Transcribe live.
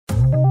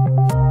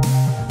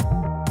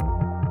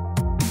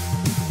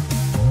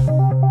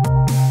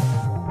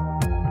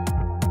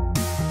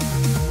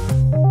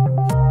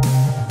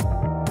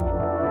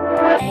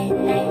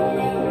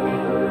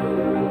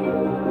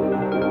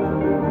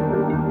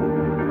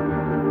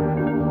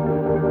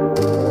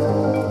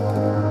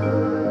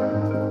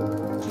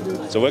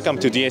So welcome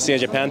to DSEI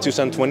Japan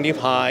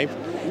 2025,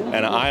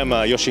 and I am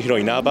Yoshihiro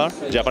Inaba,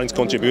 Japanese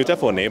contributor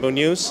for Naval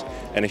News,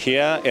 and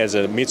here is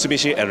a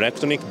Mitsubishi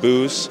electronic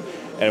booth,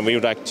 and we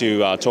would like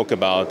to talk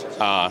about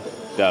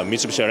the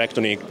Mitsubishi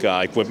electronic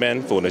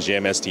equipment for the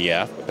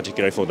GMSDF,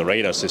 particularly for the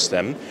radar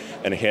system.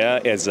 And here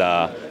is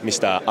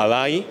Mr.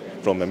 Arai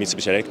from the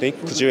Mitsubishi Electric.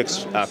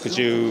 Could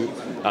you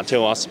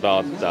tell us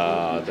about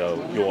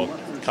your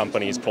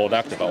company's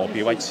product, about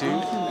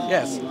OPY-2?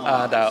 Yes,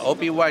 the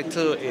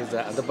OPY-2 is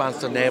an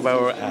advanced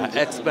Naval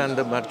X-band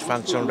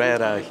multifunction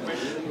radar.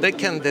 They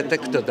can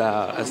detect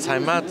the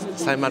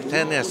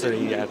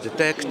simultaneously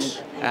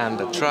detect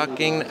and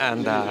tracking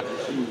and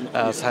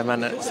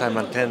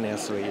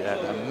simultaneously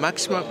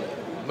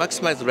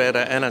maximize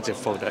radar energy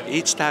for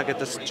each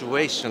target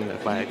situation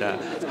by the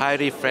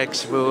highly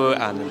flexible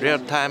and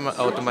real-time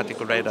automatic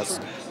radar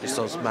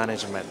resource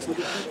management.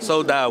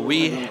 So that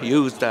we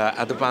use the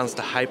advanced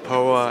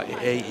high-power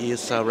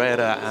AES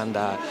radar, and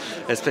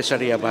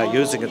especially by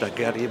using the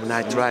gallium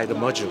nitride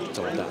module,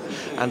 so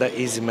and the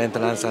easy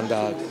maintenance, and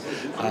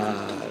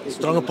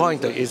strong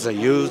point is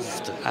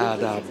used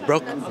the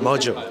block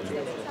module.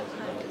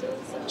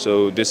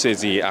 So this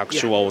is the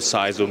actual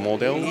size of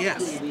model?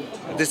 Yes.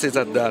 This is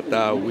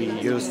that we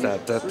use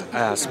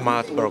that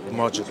smart block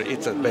module.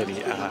 It's a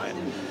very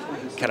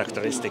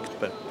characteristic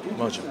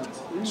module.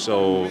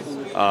 So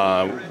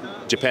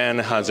Japan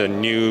has a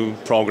new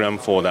program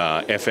for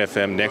the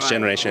FFM, next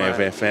generation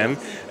FFM,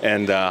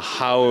 and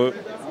how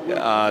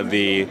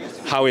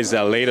is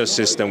the later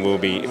system will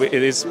be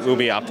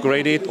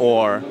upgraded,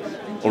 or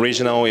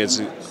original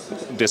is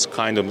this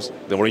kind of,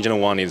 the original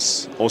one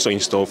is also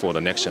installed for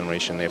the next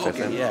generation FFM?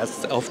 Okay,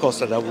 yes, of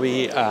course,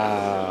 we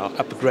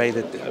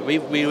upgraded. We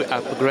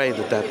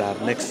upgraded the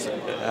next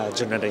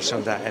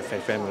generation, the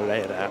FFM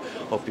radar,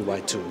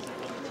 OPY-2.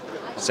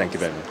 Thank you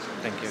very much.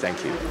 Thank you.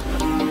 Thank you.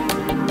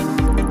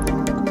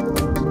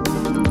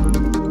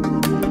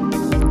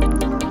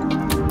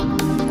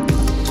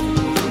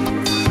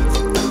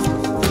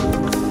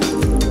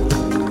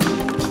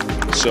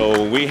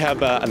 So we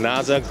have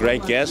another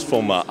great guest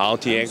from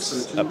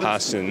RTX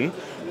person.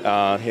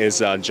 He's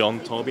John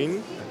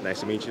Tobin. Nice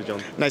to meet you,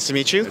 John. Nice to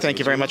meet you. Thank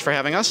you very much for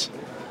having us.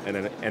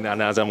 And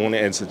another one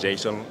is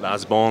Jason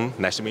Lasbon.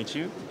 Nice to meet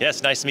you.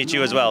 Yes, nice to meet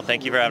you as well.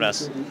 Thank you for having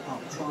us.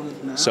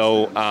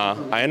 So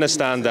I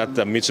understand that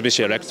the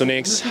Mitsubishi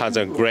Electronics has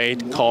a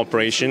great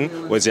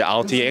cooperation with the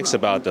RTX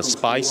about the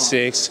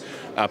SPY-6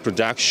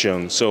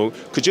 production. So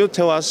could you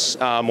tell us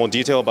more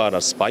detail about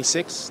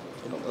SPY-6?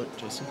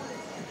 Jason?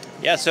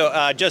 Yeah,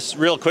 so just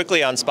real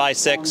quickly on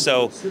SPY-6.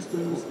 So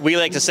we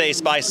like to say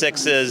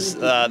SPY-6 is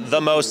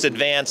the most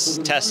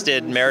advanced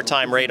tested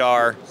maritime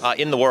radar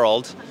in the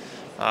world.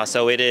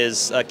 So it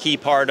is a key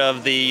part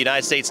of the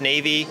United States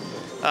Navy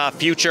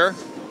future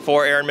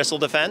for air and missile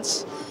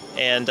defense.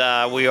 And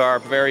we are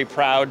very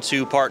proud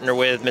to partner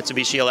with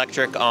Mitsubishi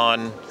Electric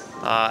on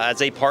as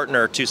a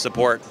partner to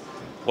support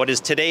what is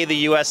today the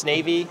U.S.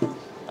 Navy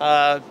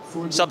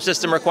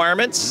subsystem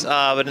requirements,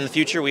 but in the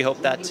future we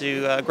hope that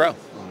to grow.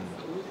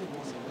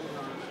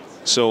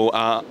 So,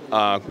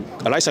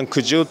 Arai-san,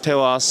 could you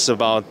tell us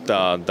about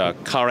the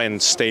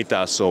current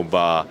status of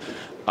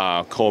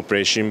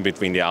cooperation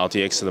between the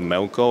RTX and the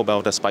Melco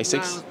about the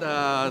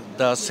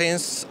SPY-6?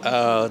 Since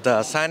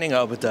the signing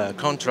of the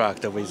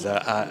contract with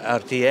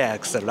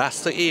RTX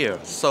last year,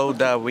 so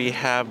that we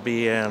have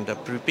been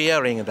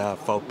preparing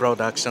for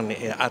production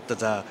at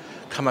the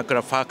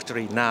Kamakura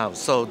factory now,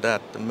 so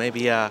that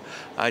maybe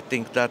I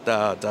think that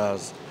the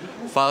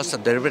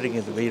first delivery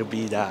will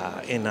be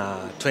in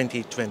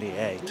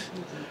 2028.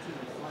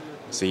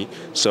 See,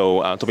 so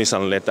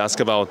Tobi-san, let's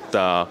ask about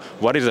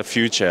what is the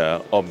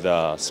future of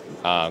the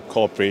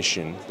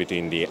cooperation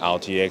between the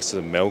RTX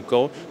and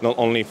Melco, not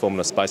only from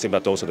the SPY-6,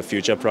 but also the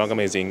future program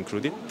is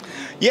included?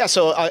 Yeah,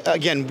 so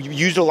again,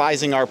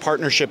 utilizing our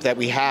partnership that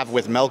we have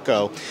with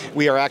Melco,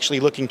 we are actually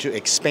looking to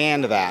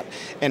expand that.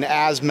 And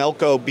as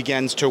Melco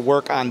begins to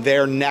work on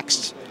their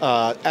next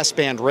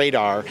S-band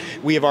radar,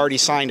 we have already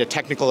signed a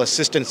technical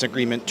assistance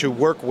agreement to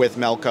work with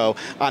Melco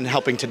on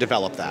helping to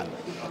develop that.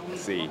 I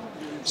see.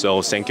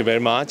 So thank you very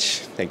much.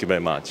 Thank you very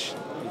much.